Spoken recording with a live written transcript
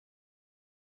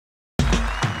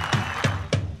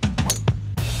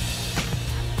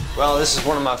Well, this is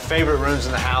one of my favorite rooms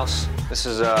in the house. This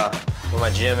is where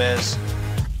my gym is.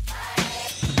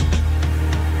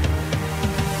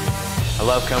 I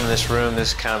love coming to this room. This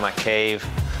is kind of my cave.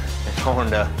 If I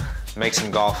wanted to make some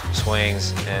golf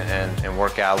swings and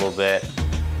work out a little bit,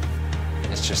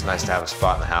 it's just nice to have a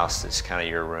spot in the house that's kind of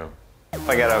your room.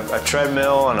 I got a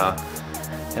treadmill and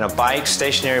a bike,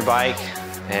 stationary bike,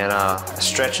 and a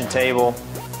stretching table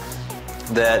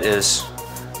that is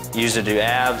used to do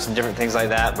abs and different things like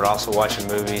that, but also watching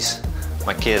movies.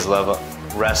 My kids love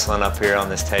wrestling up here on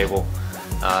this table,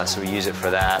 so we use it for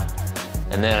that.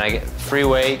 And then I get free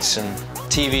weights and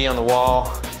TV on the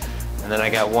wall, and then I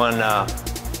got one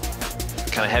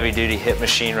kind of heavy-duty hip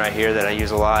machine right here that I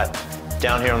use a lot.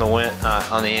 Down here on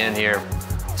the end here,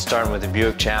 starting with the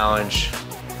Buick Challenge,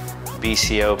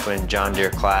 BC Open, John Deere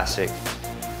Classic,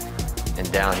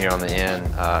 and down here on the end,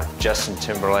 Justin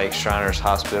Timberlake, Shriners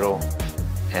Hospital,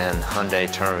 and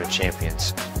Hyundai Tournament of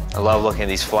Champions. I love looking at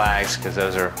these flags because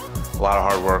those are a lot of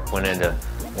hard work went into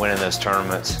winning those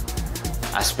tournaments.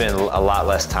 I spend a lot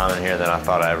less time in here than I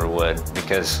thought I ever would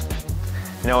because,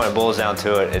 you know, when it boils down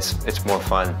to it, it's more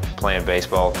fun playing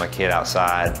baseball with my kid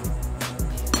outside.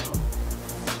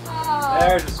 Oh,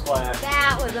 there's a splash.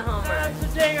 That was a homer.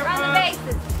 Run the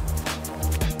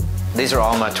bases. These are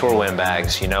all my tour win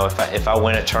bags. You know, if I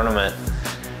win a tournament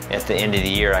at the end of the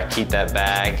year, I keep that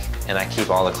bag and I keep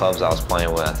all the clubs I was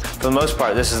playing with. For the most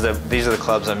part, these are the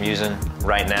clubs I'm using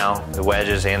right now, the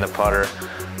wedges and the putter.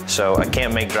 So I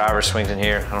can't make driver swings in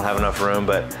here. I don't have enough room,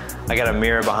 but I got a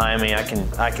mirror behind me. I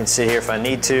can sit here if I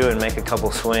need to and make a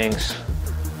couple swings.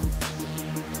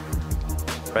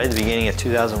 Right at the beginning of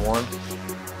 2001,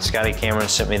 Scotty Cameron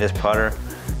sent me this putter.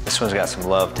 This one's got some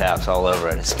love taps all over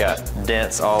it. It's got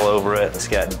dents all over it. It's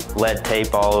got lead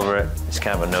tape all over it. It's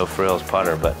kind of a no-frills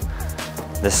putter, but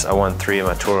I won 3 of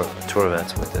my tour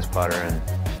events with this putter and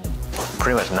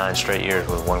pretty much 9 straight years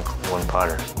with one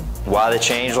putter. Why the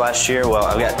change last year? Well,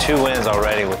 I've got 2 wins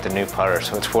already with the new putter,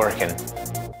 so it's working.